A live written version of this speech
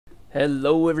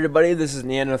Hello everybody, this is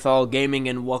Neanderthal Gaming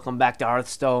and welcome back to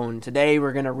Hearthstone. Today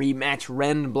we're going to rematch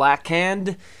Ren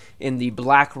Blackhand in the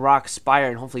Blackrock Spire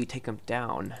and hopefully take him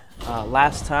down.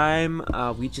 Last time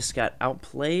we just got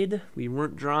outplayed, we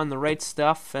weren't drawing the right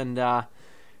stuff and ran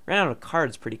out of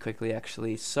cards pretty quickly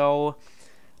actually. So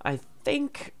I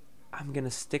think I'm going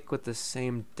to stick with the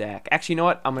same deck. Actually, you know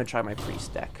what? I'm going to try my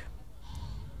priest deck.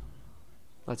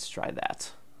 Let's try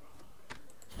that.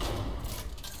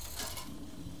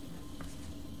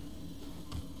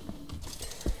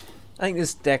 I think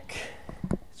this deck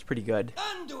is pretty good.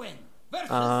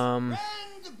 Obviously,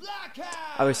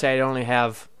 I don't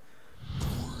have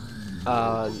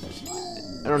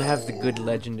the good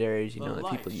legendaries, you know, that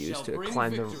people use to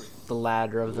climb the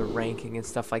ladder of the ranking and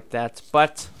stuff like that.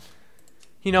 But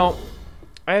you know,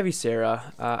 I have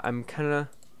Ysera. I'm kind of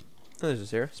there's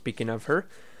Ysera. Speaking of her,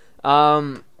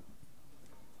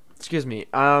 excuse me.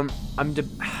 I'm kind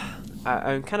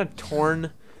of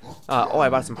torn. Oh, I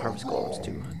bought some Harvest Golems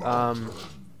too.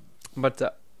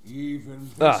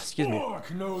 Excuse me.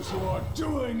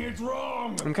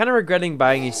 I'm kind of regretting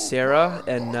buying Ysera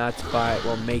and not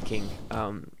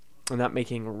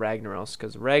making Ragnaros,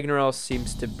 because Ragnaros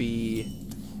seems to be,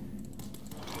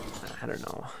 I don't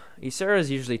know. Ysera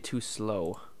is usually too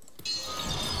slow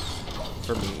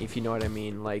for me, if you know what I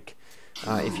mean. Like,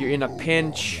 if you're in a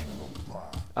pinch.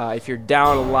 If you're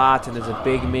down a lot and there's a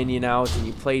big minion out and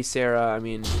you play Sarah, I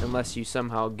mean, unless you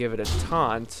somehow give it a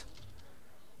taunt,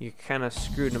 you're kind of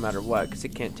screwed no matter what, because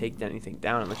it can't take anything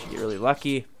down unless you get really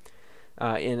lucky.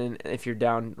 And if you're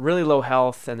down really low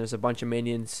health and there's a bunch of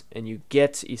minions and you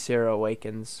get Ysera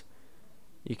Awakens,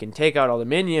 you can take out all the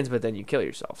minions, but then you kill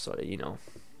yourself. So, you know,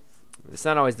 it's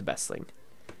not always the best thing.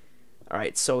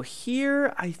 Alright, so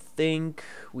here I think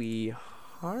we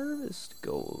Harvest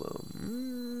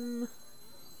Golem.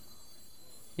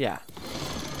 Yeah,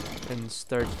 and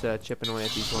start chipping away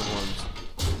at these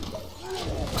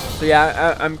 1/1s. So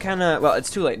yeah, I'm kind of, well, it's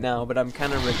too late now, but I'm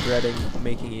kind of regretting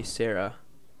making Ysera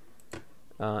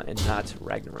and not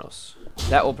Ragnaros.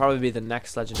 That will probably be the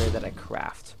next legendary that I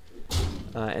craft.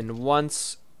 And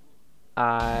once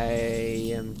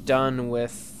I am done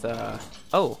with,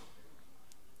 oh.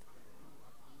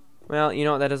 Well, you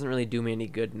know, that doesn't really do me any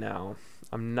good now.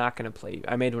 I'm not going to play.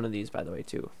 I made one of these, by the way,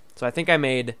 too. So I think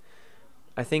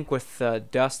with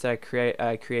dust I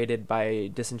created by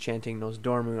disenchanting those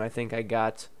Dormu, I think I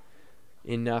got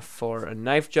enough for a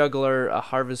Knife Juggler, a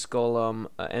Harvest Golem,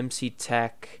 a MC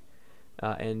Tech,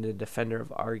 and a Defender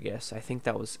of Argus. I think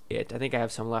that was it. I think I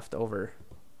have some left over.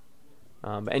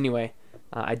 But anyway,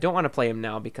 I don't want to play him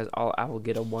now because I will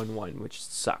get a 1/1, which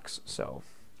sucks. So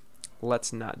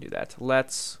let's not do that.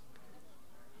 Let's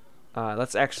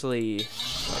actually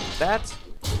like that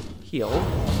heal.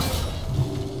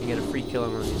 Get a free kill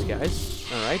on one of these guys.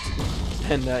 Alright.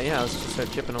 And yeah, let's just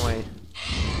start chipping away.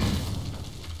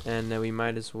 And we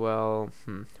might as well...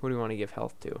 Who do we want to give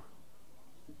health to?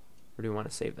 Or do we want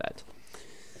to save that?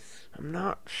 I'm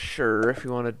not sure if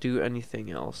we want to do anything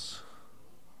else.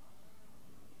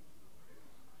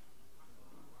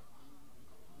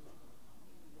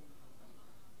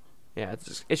 Yeah,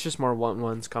 it's just more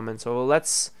 1/1s coming. So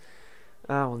let's...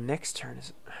 well, next turn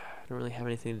is... I don't really have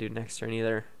anything to do next turn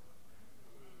either.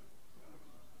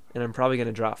 And I'm probably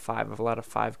gonna draw 5. I have a lot of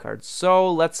 5 cards. So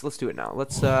let's do it now.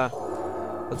 Let's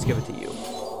give it to you.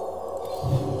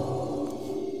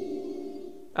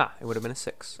 Ah, it would have been a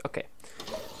 6. Okay.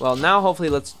 Well, now hopefully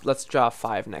let's draw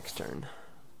 5 next turn.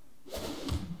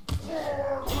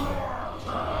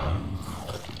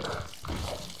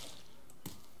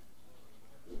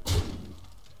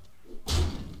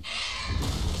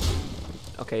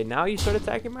 Okay, now you start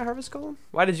attacking my Harvest Golem?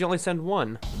 Why did you only send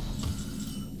 1?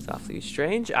 It's awfully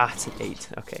strange. Ah, it's an 8.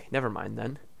 Okay, never mind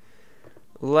then.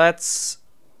 Let's...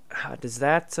 does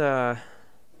that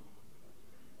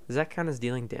count as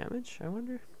dealing damage, I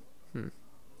wonder?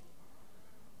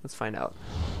 Let's find out.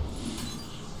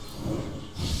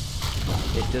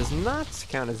 It does not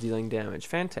count as dealing damage.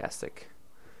 Fantastic.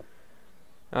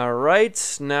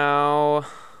 Alright, now...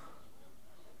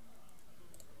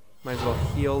 might as well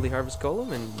heal the Harvest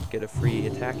Golem and get a free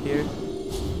attack here.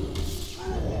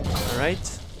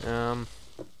 Alright.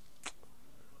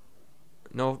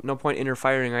 No point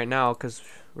interfering right now because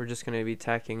we're just going to be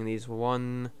attacking these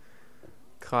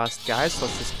 1-cost guys. So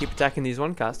let's just keep attacking these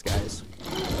 1-cost guys.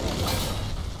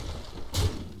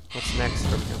 What's next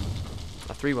from him?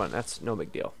 A 3/1. That's no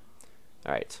big deal.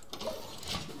 Alright.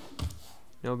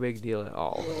 No big deal at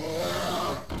all.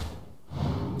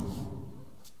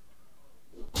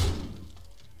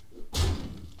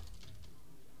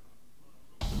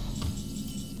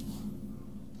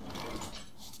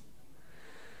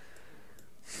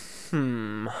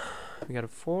 We got a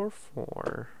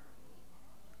 4/4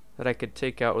 that I could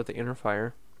take out with the Inner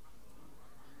Fire.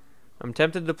 I'm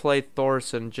tempted to play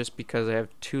Thorson just because I have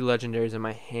 2 legendaries in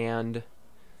my hand.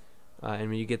 And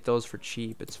when you get those for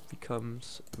cheap, it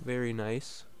becomes very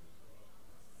nice.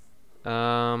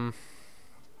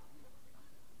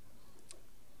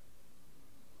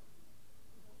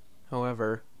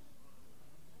 However,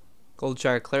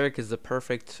 Goldshire Cleric is the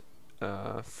perfect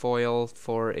foil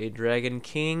for a Dragon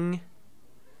King.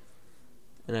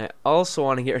 And I also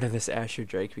want to get rid of this Asher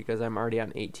Drake because I'm already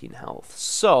on 18 health.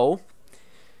 So,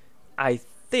 I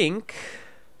think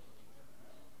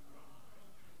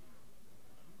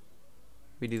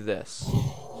we do this.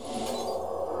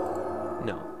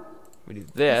 No. We do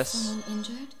this. Is someone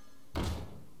injured?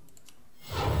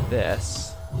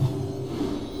 This.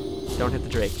 Don't hit the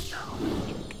Drake. No, not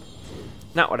the Drake.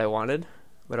 Not what I wanted,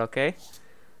 but okay.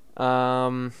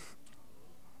 Because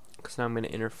now I'm going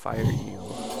to Inner Fire you.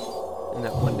 And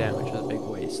that 1 damage is a big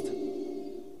waste.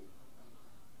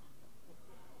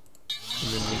 And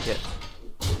then we hit.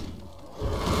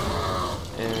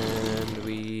 And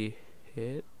we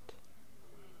hit.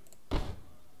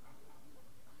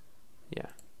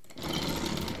 Yeah.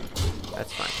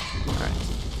 That's fine. Alright.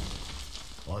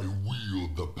 I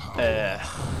wield the power.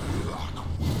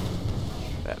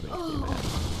 That makes me mad.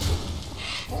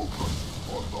 Focus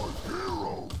on the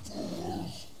hero,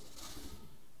 fools.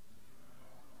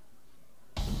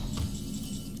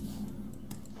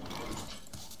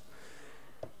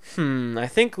 I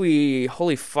think we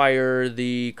Holy Fire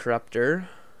the Corruptor.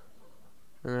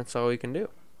 And that's all we can do.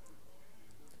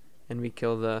 And we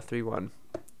kill the 3/1.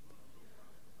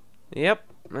 Yep,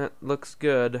 that looks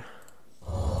good.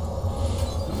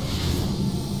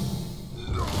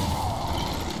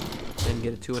 And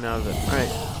get a 2-1 out of it.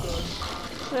 Alright.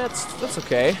 That's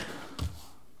okay.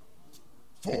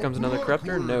 Here comes another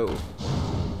Corruptor? No.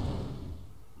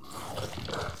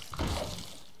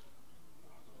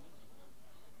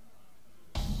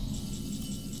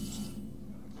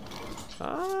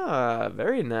 Ah,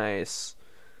 very nice.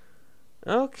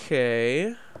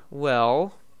 Okay,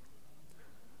 well,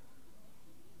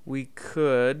 we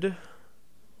could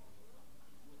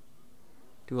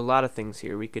do a lot of things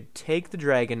here. We could take the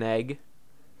Dragon Egg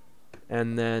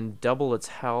and then double its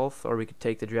health, or we could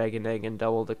take the Dragon Egg and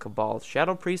double the Cabal's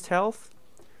Shadow Priest health.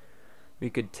 We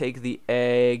could take the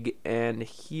egg and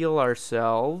heal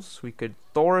ourselves. We could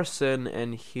Thorson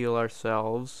and heal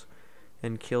ourselves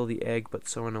and kill the egg, but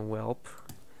summon a whelp.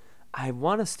 I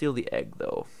want to steal the egg,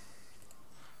 though.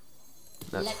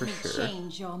 That's for sure.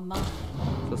 Change your mind.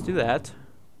 So let's do that.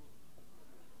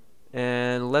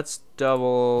 And let's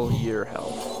double your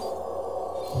health.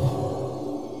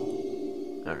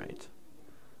 Alright.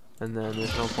 And then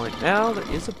there's no point. Now there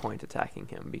is a point attacking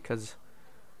him, because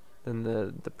then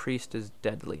the priest is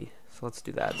deadly. So let's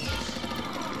do that.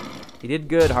 He did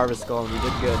good, Harvest Golem. He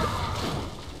did good.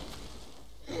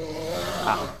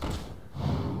 Ah.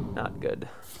 Not good.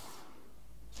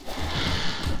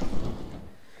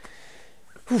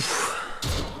 Oof.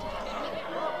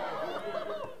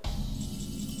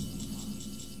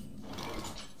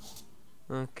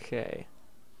 Okay.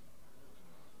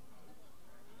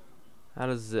 How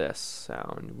does this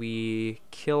sound? We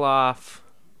kill off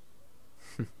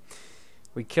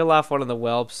we kill off one of the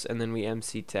whelps, and then we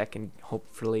MC tech and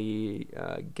hopefully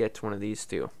get one of these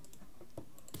two.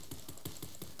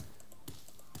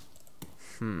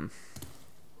 I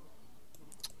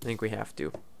think we have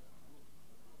to.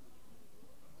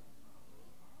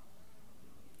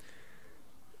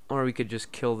 Or we could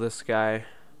just kill this guy.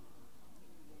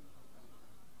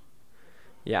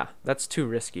 Yeah, that's too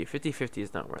risky. 50-50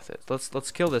 is not worth it.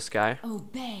 Let's kill this guy.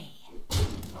 Obey.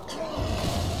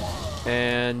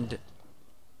 And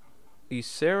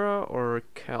Ysera or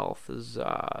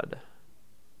Kel'Thuzad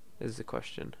is the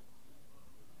question.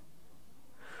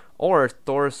 Or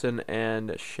Thorson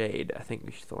and Shade. I think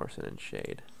we should Thorson and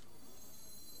Shade.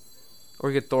 Or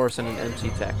we get Thorson and MC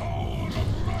Tech.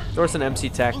 Thorson MC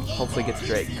Tech hopefully gets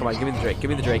Drake. Come on, give me the Drake. Give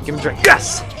me the Drake. Give me the Drake.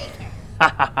 Yes!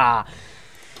 Ha ha ha!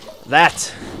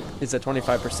 That is a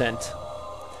 25%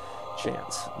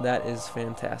 chance. That is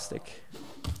fantastic.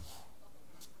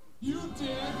 You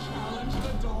dare challenge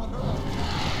the daughter?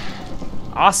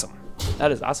 Awesome.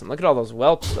 That is awesome. Look at all those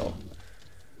whelps, though.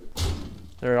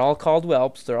 They're all called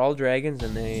whelps. They're all dragons,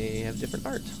 and they have different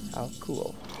art. How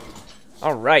cool.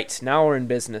 All right, now we're in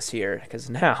business here, because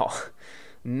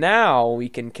now we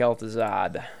can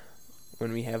Kel'Thuzad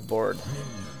when we have board.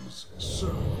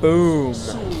 Boom.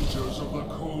 Soldiers of the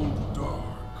cold dark,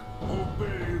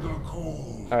 obey the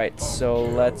cold. All right, so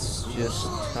let's just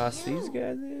toss these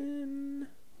guys in.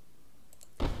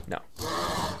 No.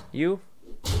 You.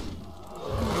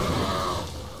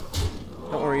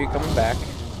 Don't worry, you're coming back.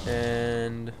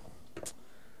 And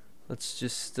let's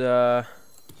just, I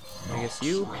guess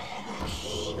you.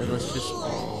 And let's just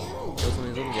kill some of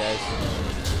these little guys.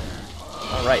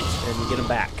 Alright, and we get him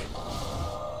back.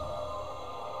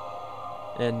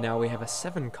 And now we have a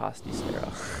 7-cost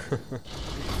Ysera.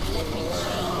 Let me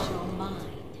change your mind.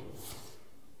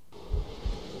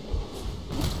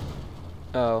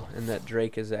 Oh, and that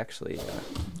Drake is actually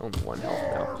only 1 health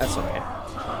now. That's okay.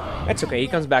 That's okay, he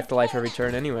comes back to life every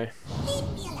turn anyway.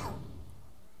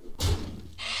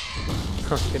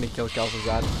 Gonna kill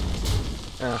Kel'Thuzad.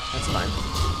 That's fine.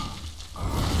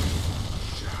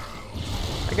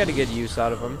 I got a good use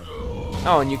out of him.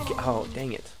 Oh, and you... Oh,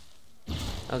 dang it.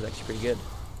 That was actually pretty good.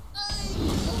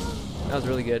 That was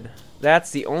really good.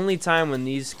 That's the only time when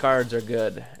these cards are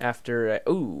good. After...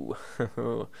 Ooh.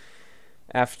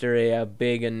 After a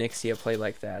big Onyxia play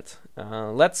like that.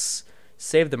 Let's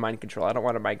save the mind control. I don't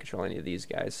want to mind control any of these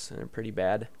guys. They're pretty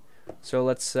bad. So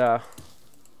let's...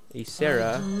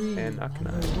 Ysera and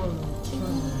Akanai.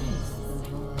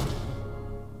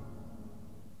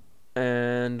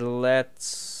 And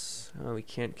let's... Oh, we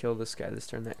can't kill this guy this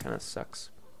turn. That kind of sucks.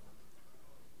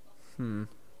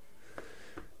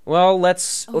 Well,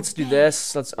 let's do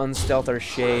this. Let's unstealth our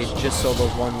Shade just so those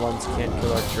 1/1s can't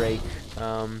kill our Drake.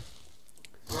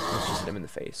 Let's just hit him in the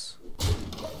face.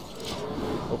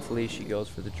 Hopefully she goes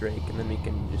for the Drake, and then we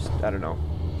can just, I don't know,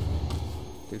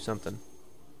 do something.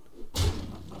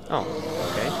 Oh,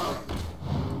 okay.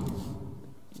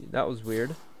 That was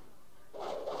weird.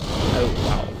 Oh,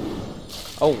 wow.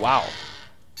 Oh, wow.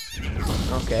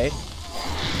 Okay.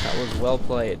 That was well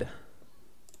played.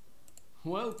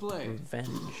 Well played.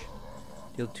 Revenge.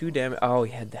 Deal 2 damage. Oh,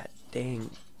 he had that dang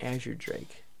Azure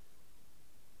Drake.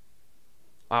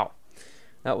 Wow.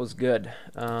 That was good.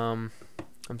 I'm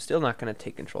still not going to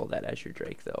take control of that Azure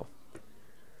Drake, though.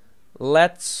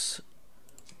 Let's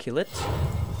kill it.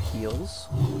 Heals.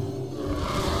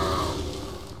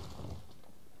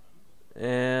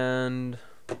 And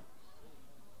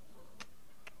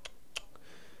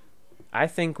I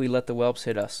think we let the whelps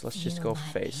hit us. Let's just go for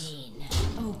face.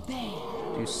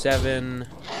 Do 7,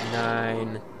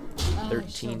 9,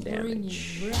 13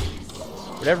 damage.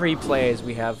 Whatever he plays,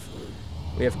 we have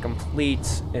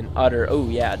complete and utter. Oh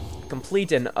yeah,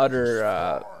 complete and utter.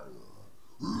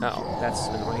 Oh, that's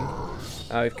annoying.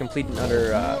 We have complete and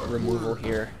utter removal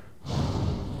here.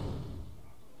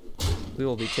 We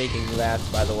will be taking that,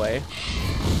 by the way.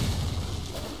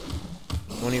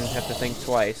 Won't even have to think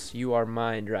twice. You are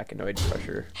mine, Draconoid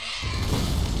Crusher.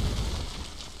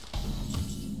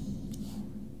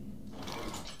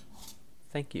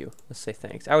 Thank you. Let's say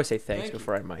thanks. I always say thanks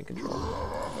before I mind control.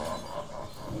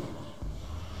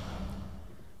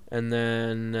 And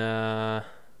then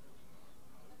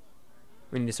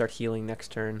we need to start healing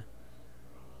next turn.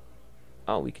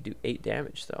 Oh, we could do 8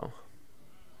 damage though.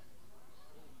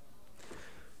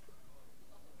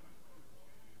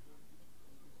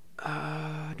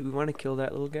 Do we want to kill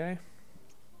that little guy?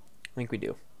 I think we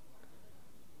do.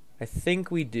 I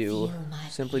think we do,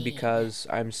 simply because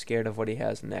I'm scared of what he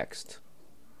has next.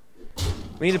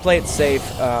 We need to play it safe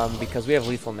because we have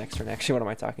lethal next turn. Actually, what am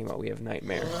I talking about? We have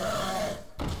Nightmare.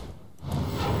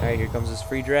 Alright, here comes this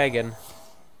free dragon.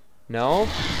 No?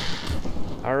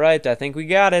 Alright, I think we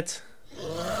got it.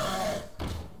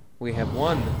 We have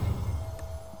won.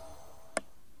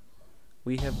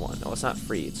 We have won. No, it's not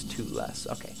free. It's 2 less.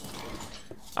 Okay.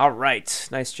 Alright.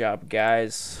 Nice job,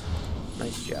 guys.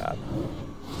 Nice job.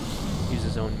 Use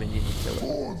his own minion to kill it.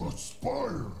 For the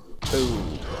Spire.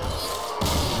 Boom.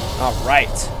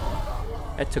 Alright.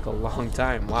 That took a long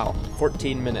time. Wow.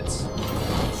 14 minutes.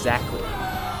 Exactly.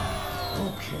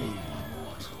 Okay,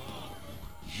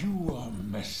 you are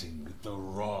messing with the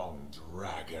wrong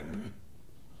dragon.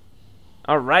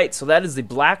 Alright, so that is the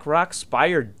Blackrock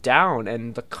Spire down.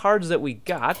 And the cards that we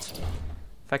got,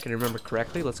 if I can remember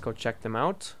correctly, let's go check them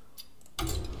out.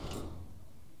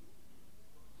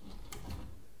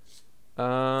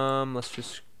 Let's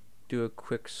just do a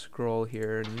quick scroll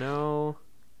here. No.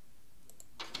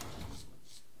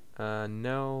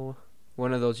 No.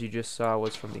 One of those you just saw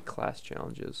was from the class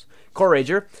challenges. Core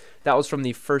Rager, that was from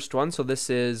the first one. So this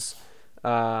is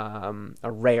a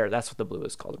rare. That's what the blue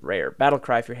is called, rare. Battle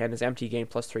Cry, if your hand is empty, gain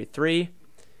 +3/3.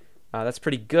 That's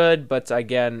pretty good, but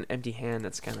again, empty hand,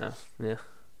 that's kind of meh.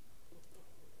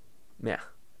 Meh.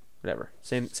 Whatever.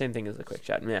 Same thing as the quick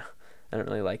shot. Meh. I don't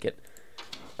really like it.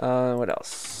 What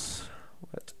else?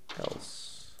 What else?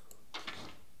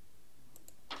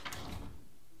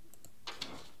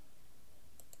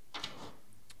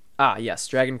 Ah, yes,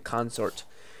 Dragon Consort.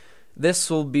 This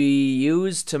will be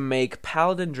used to make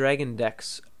Paladin Dragon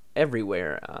decks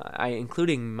everywhere,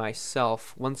 including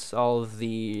myself. Once all of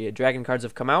the Dragon cards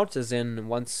have come out, as in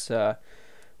once the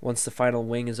final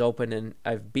wing is open and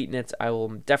I've beaten it, I will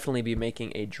definitely be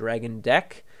making a Dragon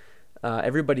deck.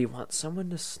 Everybody wants someone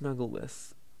to snuggle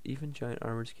with. Even Giant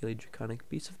Armored Scaly Draconic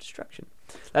Beast of Destruction.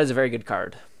 That is a very good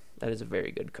card. That is a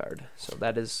very good card. So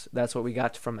that's what we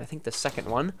got from, I think, the second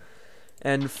one.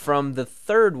 And from the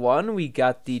third one, we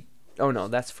got the... Oh, no,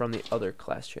 that's from the other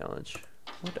class challenge.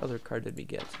 What other card did we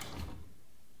get?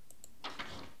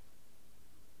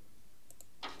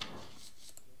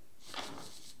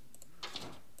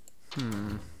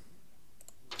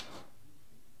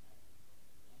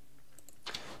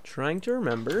 Trying to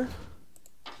remember.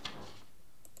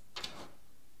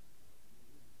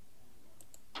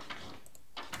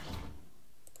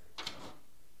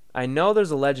 I know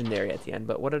there's a legendary at the end,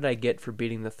 but what did I get for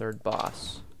beating the third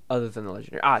boss other than the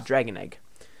legendary? Ah, Dragon Egg.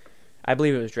 I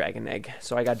believe it was Dragon Egg.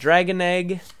 So I got Dragon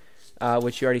Egg,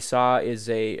 which you already saw is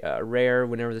a rare.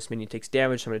 Whenever this minion takes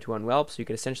damage, summon a 2/1 whelp. So you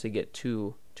could essentially get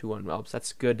two 2/1 whelps.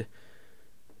 That's good.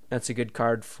 That's a good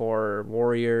card for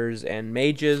warriors and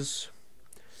mages.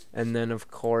 And then, of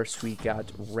course, we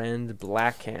got Rend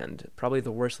Blackhand. Probably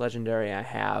the worst legendary I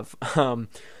have. If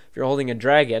you're holding a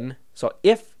dragon, so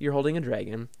if you're holding a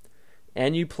dragon,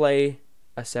 and you play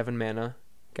a 7-mana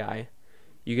guy,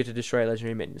 you get to destroy a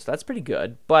legendary minion. So that's pretty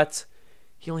good, but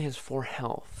he only has 4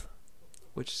 health,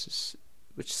 which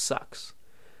sucks.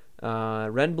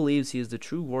 Ren believes he is the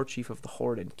true war chief of the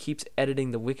Horde and keeps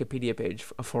editing the Wikipedia page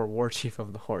for war chief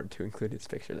of the Horde to include his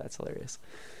picture. That's hilarious.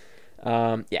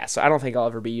 Yeah, so I don't think I'll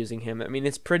ever be using him. I mean,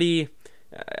 it's pretty...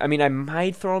 I mean, I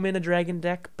might throw him in a dragon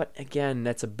deck, but again,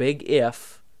 that's a big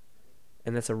if,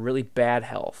 and that's a really bad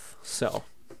health. So,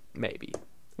 maybe.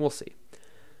 We'll see.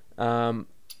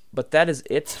 But that is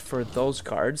it for those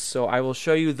cards. So I will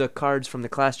show you the cards from the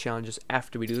class challenges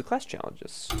after we do the class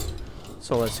challenges.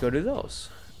 So let's go do those.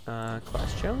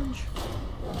 Class challenge.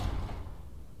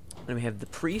 Then we have the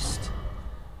Priest.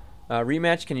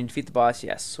 Rematch, can you defeat the boss?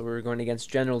 Yes. So we're going against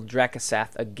General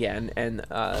Drakasath again. And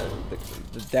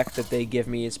the deck that they give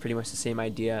me is pretty much the same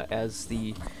idea as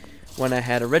the one I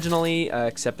had originally,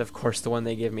 except of course the one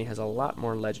they give me has a lot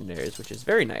more legendaries, which is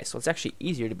very nice. So it's actually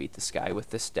easier to beat this guy with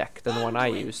this deck than the one I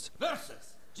used,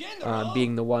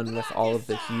 being the one with all of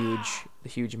the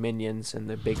huge minions and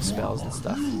the big spells and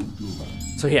stuff.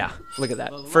 So yeah, look at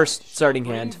that. First starting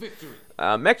hand,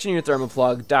 Mech Junior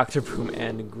Thermoplug, Dr. Boom,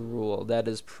 and Gruul. That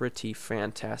is pretty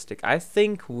fantastic. I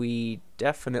think we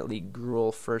definitely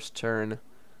Gruul first turn,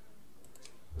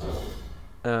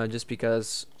 just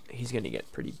because he's going to get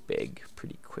pretty big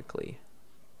pretty quickly.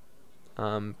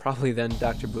 Probably then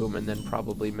Dr. Boom, and then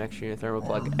probably Mech Junior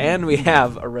Thermoplug. And we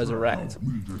have a Resurrect.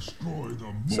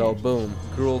 So, boom.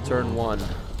 Gruul turn 1.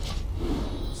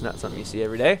 It's not something you see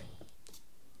every day.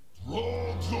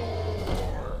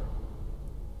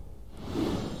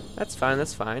 That's fine,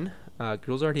 that's fine.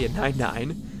 Gruul's already at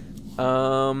 9/9.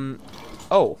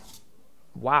 Oh.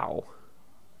 Wow.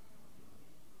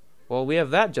 Well, we have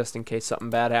that just in case something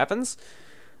bad happens.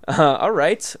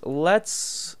 Alright,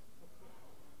 let's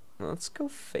go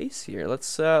face here.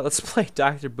 Let's play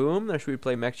Dr. Boom, or should we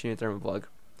play Mech Junior Thermoplug?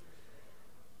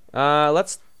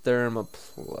 Let's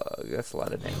Thermoplug. That's a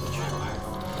lot of damage.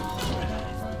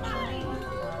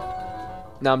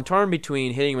 Now I'm torn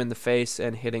between hitting him in the face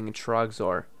and hitting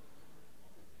Trogzor,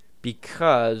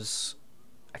 because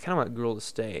I kind of want Gruul to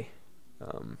stay.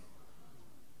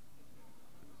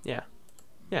 Yeah.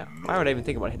 Yeah, why would I even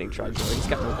think about hitting Trogzor? He's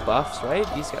got no buffs, right?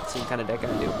 He's got the same kind of deck I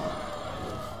do.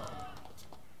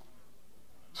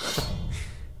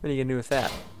 What are you gonna do with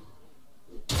that?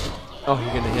 Oh,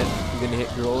 you're gonna hit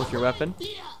Gruul with your weapon?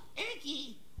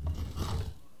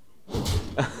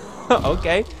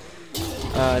 Okay.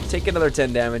 Take another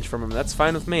 10 damage from him. That's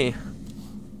fine with me.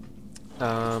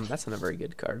 That's not a very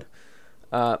good card.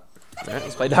 Alright,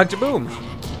 let's play Dr. Boom.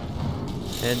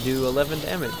 And do 11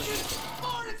 damage.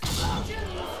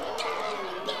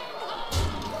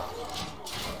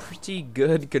 Pretty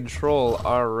good control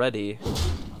already.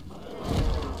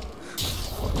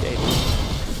 Okay.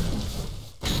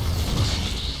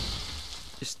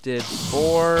 Just did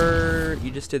 4. You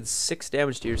just did 6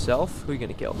 damage to yourself. Who are you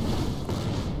gonna kill?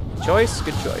 Good choice.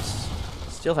 Good choice.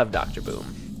 Still have Dr.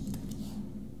 Boom.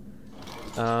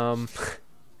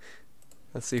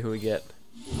 Let's see who we get.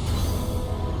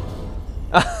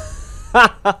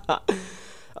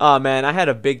 Oh man, I had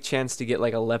a big chance to get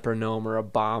like a leper gnome or a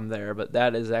bomb there, but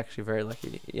that is actually very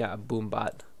lucky. Yeah,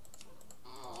 Boombot.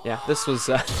 Yeah, this was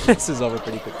this is over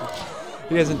pretty quickly.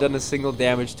 He hasn't done a single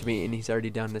damage to me, and he's already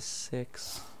down to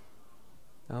 6.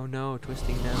 Oh no,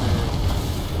 twisting nether.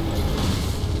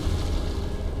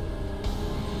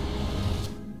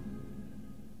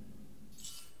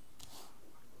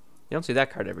 You don't see that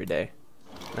card every day.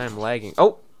 I'm lagging.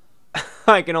 Oh!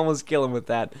 I can almost kill him with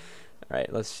that.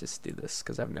 Alright, let's just do this,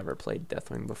 because I've never played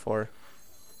Deathwing before.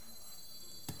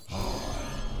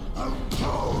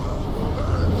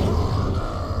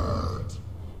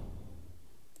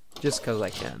 Just because I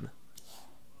can.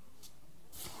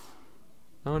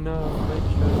 Oh no,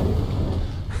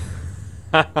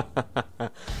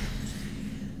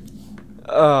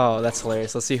 oh, that's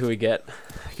hilarious. Let's see who we get.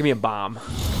 Give me a bomb.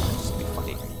 This will be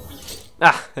funny.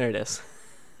 Ah, there it is.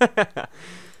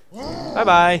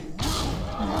 Bye-bye.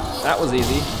 That was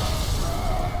easy.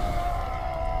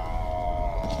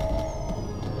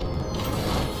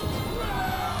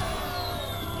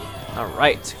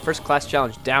 Alright, first class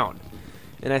challenge down.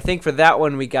 And I think for that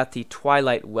one we got the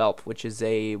Twilight Whelp, which is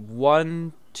a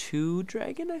 1/2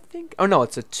 dragon, I think? Oh no,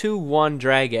 it's a 2/1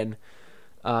 dragon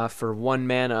for 1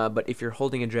 mana, but if you're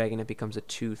holding a dragon it becomes a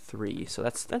 2/3. So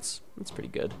that's pretty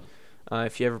good.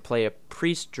 If you ever play a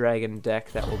priest dragon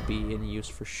deck, that will be in use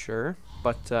for sure.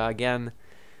 But again,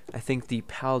 I think the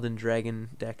paladin dragon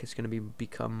deck is going to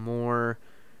become more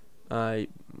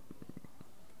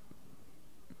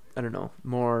I don't know,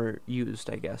 more used,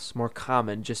 I guess, more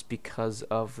common, just because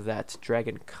of that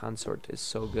dragon consort is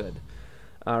so good.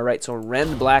 Right, so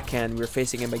Rend Blackhand, we're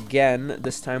facing him again,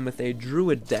 this time with a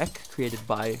druid deck created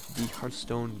by the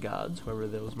Hearthstone gods, whoever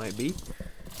those might be.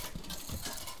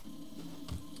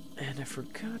 And I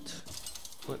forgot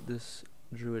what this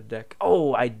druid deck...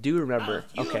 Oh, I do remember.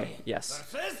 Okay, yes.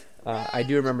 I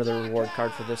do remember the reward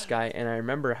card for this guy, and I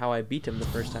remember how I beat him the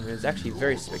first time. It was actually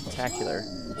very spectacular.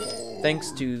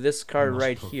 Thanks to this card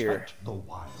right here.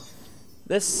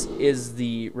 This is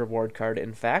the reward card,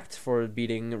 in fact, for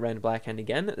beating Rend Blackhand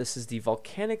again. This is the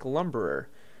Volcanic Lumberer.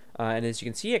 And as you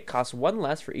can see, it costs 1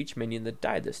 less for each minion that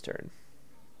died this turn.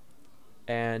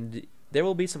 And there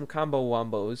will be some combo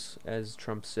wombos, as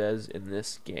Trump says, in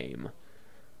this game.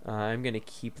 I'm going to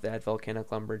keep that Volcanic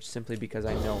Lumberer simply because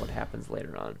I know what happens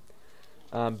later on.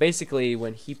 Basically,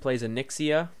 when he plays a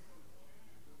Nixia,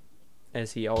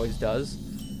 as he always does,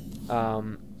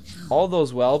 all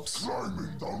those whelps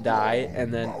die,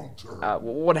 and then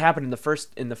what happened in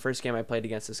the first game I played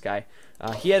against this guy?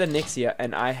 He had a Nixia,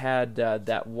 and I had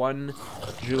that one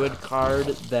druid card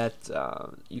that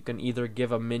you can either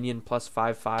give a minion plus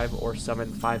 5/5 or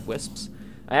summon 5 wisps.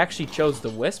 I actually chose the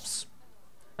wisps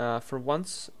for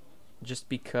once, just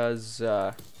because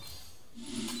of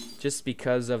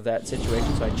that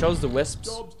situation. So I chose the wisps.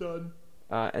 Job's done.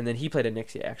 And then he played a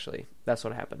Nixia, actually. That's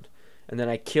what happened. And then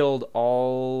I killed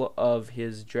all of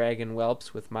his dragon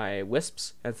whelps with my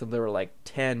wisps, and so there were like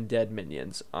 10 dead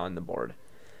minions on the board.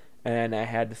 And I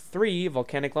had 3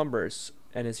 volcanic lumberers,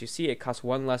 and as you see, it costs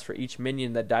 1 less for each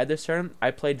minion that died this turn.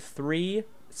 I played 3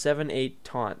 7/8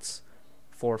 taunts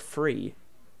for free,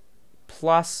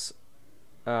 plus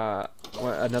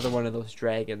another one of those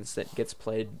dragons that gets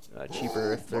played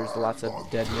cheaper if there's lots of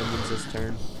dead minions this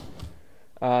turn.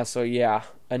 So yeah,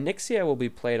 Onyxia will be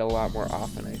played a lot more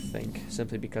often, I think,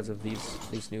 simply because of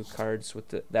these new cards with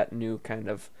that new kind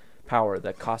of power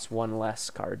that costs 1 less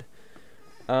card.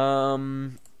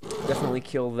 Definitely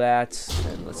kill that,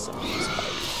 and let's summon this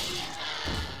card.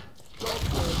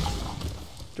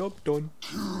 Job done.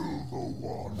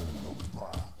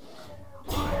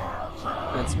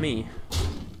 That's me.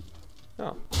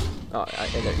 Oh,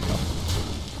 there you go.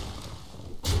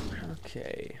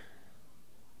 Okay.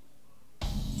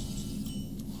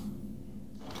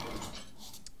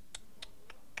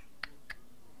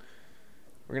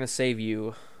 We're gonna save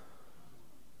you.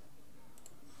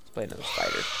 Let's play another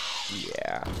spider.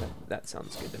 Yeah, that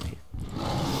sounds good to me.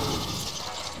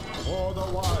 For the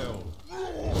wild.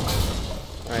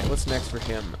 Alright, what's next for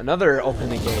him? Another open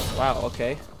the gates. Wow,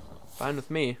 okay. Fine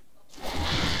with me.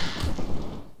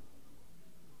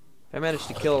 If I manage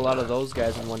to kill a lot of those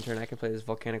guys in one turn, I can play this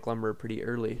Volcanic Lumberer pretty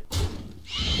early.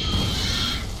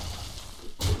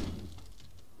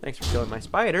 Thanks for killing my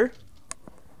spider.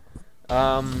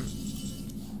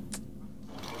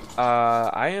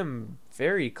 I am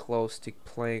very close to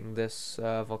playing this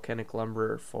Volcanic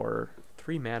Lumberer for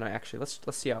 3 mana. Actually, let's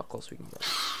see how close we can get.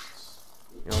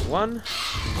 You know, 1.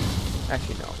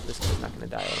 Actually, no. This guy's not going to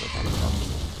die anytime soon.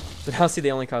 So now see,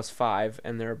 they only cost 5,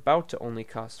 and they're about to only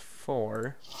cost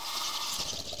 4.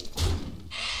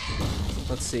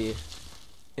 Let's see.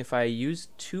 If I use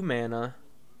 2 mana,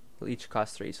 they'll each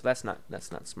cost 3. So that's not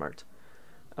smart.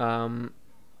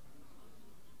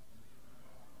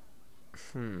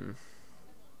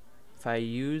 If I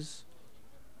use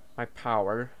my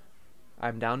power,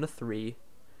 I'm down to 3.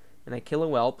 and I kill a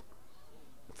whelp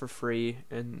for free,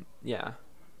 and yeah,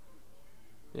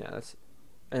 that's,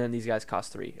 and then these guys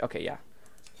cost 3. Okay, yeah,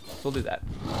 so we'll do that.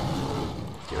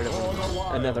 Get rid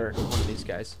of another one of these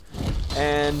guys,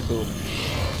 and boom.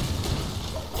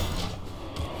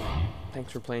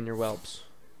 Thanks for playing your whelps.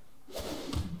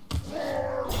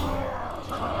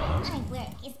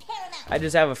 I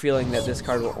just have a feeling that this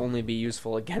card will only be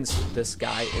useful against this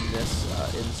guy in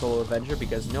this in Solo Avenger,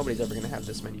 because nobody's ever going to have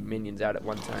this many minions out at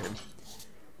one time.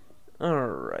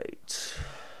 Alright.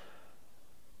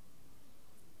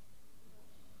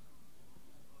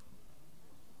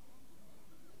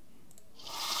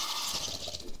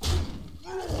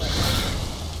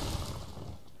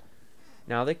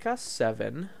 Now they cost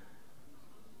 7.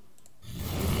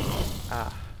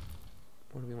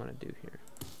 What do we want to do here?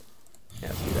 Yeah,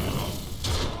 let's do that.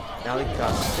 Now they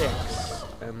cost 6,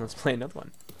 and let's play another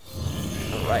one.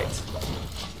 Alright.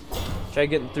 Try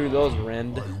getting through those,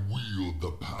 Rend. I wield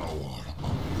the power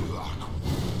of Blackrock.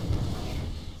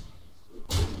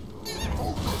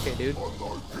 Okay, dude.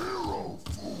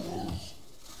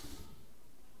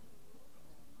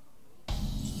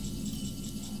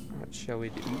 What shall we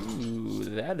do? Ooh,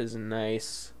 that is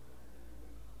nice.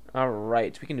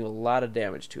 Alright, we can do a lot of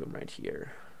damage to him right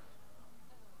here.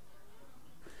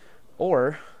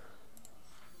 Or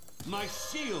My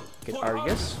shield. get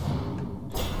Argus.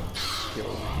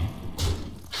 Kill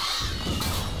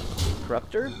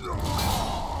Corruptor.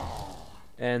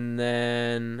 And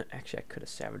then actually I could have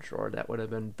Savage Roar, that would have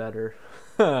been better.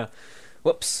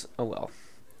 Whoops. Oh well.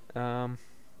 I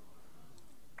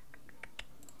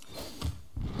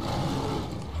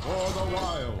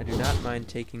do not mind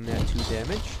taking that 2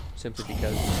 damage, simply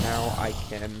because now I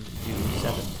can do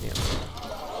 7 damage.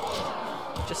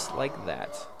 Just like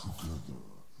that.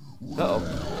 Uh-oh.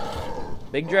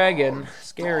 Big dragon.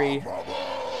 Scary.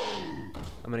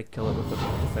 I'm gonna kill it with the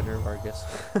Defender of Argus.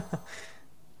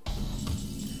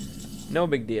 No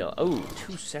big deal. Oh,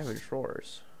 2 Savage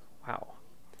Roars. Wow.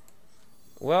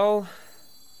 Well...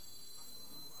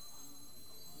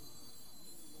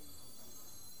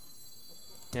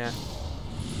 yeah.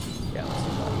 Yeah, let's do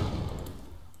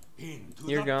that.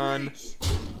 You're gone.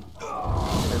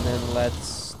 And then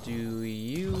let's do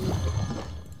you.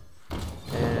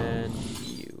 And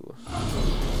you.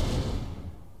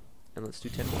 And let's do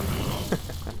 10 more.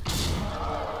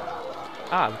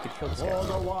 We could kill this guy.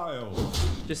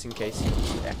 Just in case he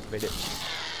wants to activate it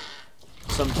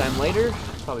sometime later.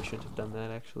 Probably shouldn't have done that,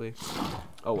 actually.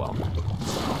 Oh well.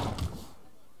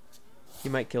 He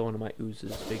might kill one of my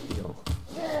oozes. Big deal.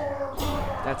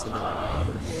 That's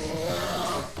annoying.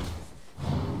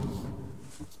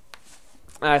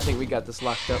 I think we got this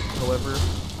locked up, however.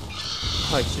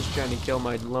 Oh, he's just trying to kill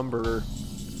my lumberer,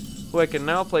 who I can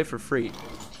now play for free.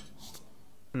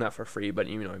 Not for free, but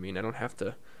you know what I mean. I don't have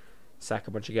to sack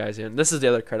a bunch of guys in. This is the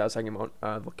other card I was talking about.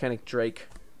 Volcanic Drake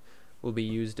will be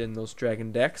used in those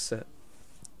dragon decks.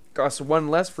 Costs 1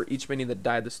 less for each minion that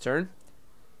died this turn.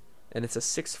 And it's a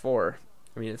 6/4.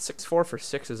 I mean, it's 6/4 for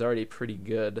 6 is already pretty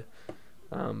good.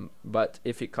 But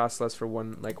if it costs less for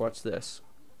 1, like, watch this.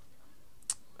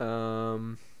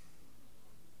 You're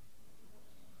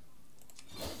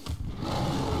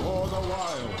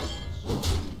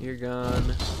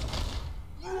gone.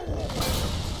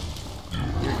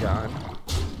 You're gone.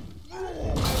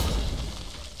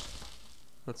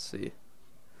 Let's see.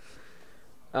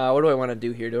 What do I want to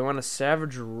do here? Do I want a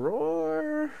Savage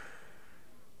Roar?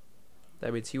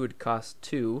 That means he would cost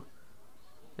 2,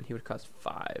 and he would cost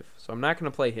 5. So I'm not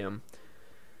going to play him.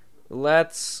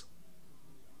 Let's...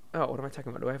 oh, what am I talking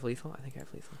about? Do I have lethal? I think I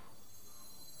have lethal.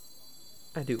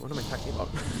 I do. What am I talking about?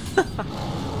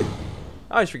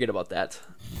 I always forget about that.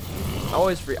 I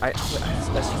always forget.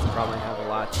 That's just the problem I have a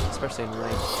lot, especially in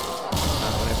ranked.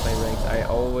 When I play ranked, I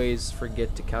always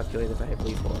forget to calculate if I have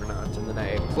lethal or not, and then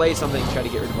I play something and try to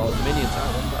get rid of all the minions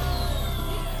out of them.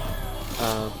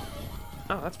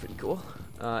 Oh, that's pretty cool.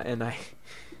 And I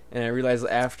realized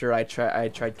after I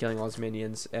tried killing all his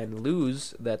minions and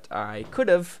lose that I could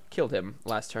have killed him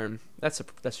last turn. That's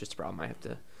just a problem I have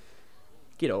to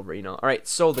get over, you know. All right,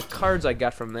 so the cards I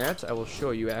got from that I will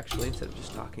show you actually instead of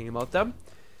just talking about them.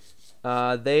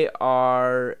 They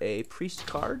are a priest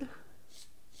card,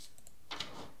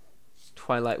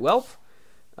 Twilight Whelp,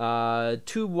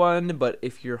 2/1, but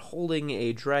if you're holding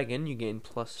a dragon, you gain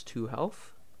 +2 health.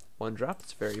 1 drop.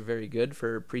 It's very, very good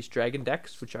for priest dragon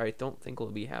decks, which I don't think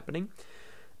will be happening.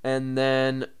 And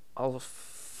then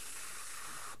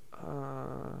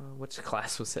which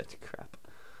class was it? Crap.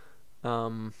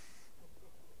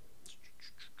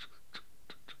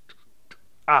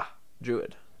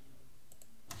 Druid.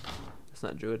 It's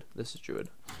not Druid. This is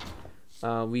Druid.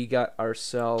 we got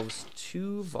ourselves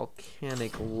 2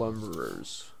 Volcanic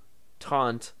Lumberers.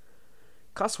 Taunt.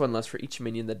 Costs 1 less for each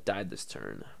minion that died this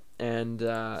turn. And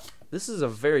this is a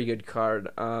very good card.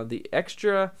 The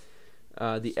extra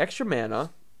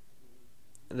mana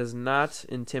does not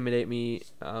intimidate me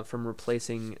from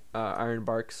replacing Iron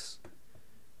Barks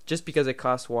just because it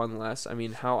costs 1 less. I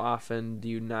mean, how often do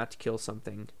you not kill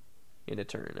something in a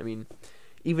turn? I mean,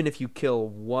 even if you kill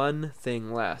 1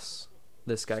 thing less,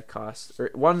 this guy costs,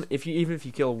 or even if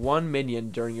you kill 1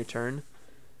 minion during your turn,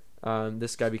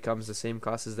 this guy becomes the same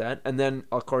cost as that. And then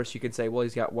of course you can say, well,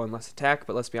 he's got 1 less attack,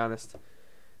 but let's be honest,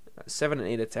 7 and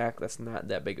 8 attack, that's not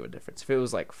that big of a difference. If it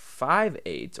was like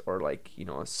 5-8 or like, you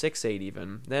know, a 6-8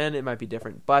 even, then it might be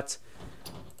different. But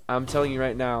I'm telling you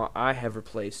right now, I have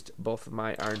replaced both of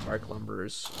my Ironbark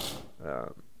Lumberers,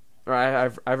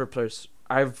 I've replaced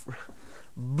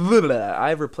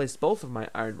both of my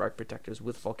Ironbark Protectors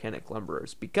with Volcanic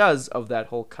Lumberers because of that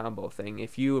whole combo thing.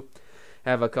 If you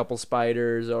have a couple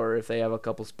spiders, or if they have a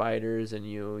couple spiders and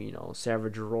you know,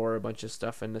 Savage Roar a bunch of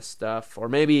stuff into stuff, or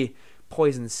maybe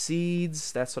Poison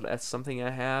Seeds, that's something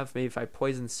I have. Maybe if I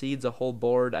Poison Seeds a whole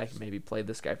board, I can maybe play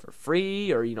this guy for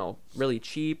free, or, you know, really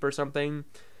cheap or something.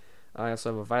 I also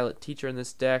have a Violet Teacher in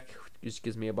this deck, which just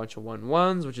gives me a bunch of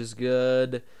 1/1s, which is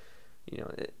good. You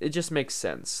know, it just makes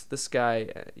sense. This guy,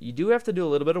 you do have to do a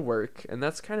little bit of work, and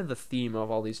that's kind of the theme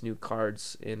of all these new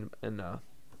cards in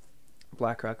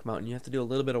Blackrock Mountain. You have to do a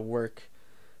little bit of work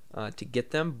to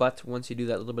get them, but once you do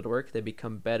that little bit of work, they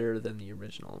become better than the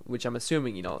original, which I'm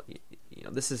assuming, you know,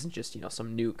 this isn't just, you know,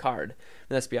 some new card.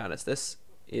 And let's be honest, this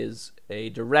is a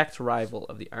direct rival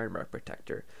of the Ironbark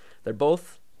Protector. They're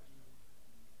both,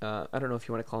 I don't know if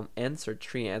you want to call them Ents or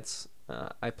Tree Ants.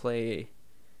 I play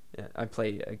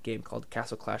a game called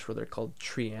Castle Clash where they're called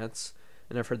Tree Ants,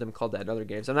 and I've heard them called that in other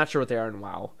games. I'm not sure what they are in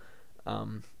WoW.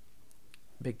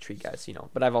 Big tree guys, you know.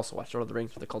 But I've also watched Lord of the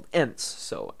Rings where they're called Ents,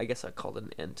 so I guess I called it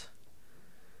an Ent.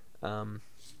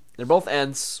 They're both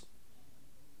Ents.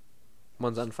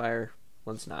 One's on fire,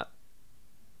 one's not.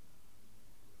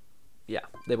 Yeah,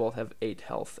 they both have 8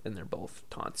 health, and they're both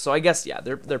taunts. So I guess, yeah,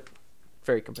 they're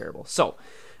very comparable. So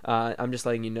I'm just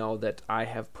letting you know that I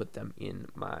have put them in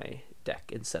my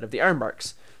deck instead of the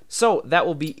Ironbarks. So that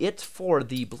will be it for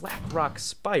the Blackrock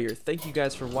Spire. Thank you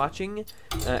guys for watching,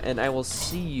 and I will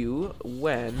see you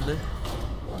when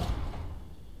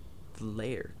the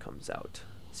lair comes out.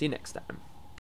 See you next time.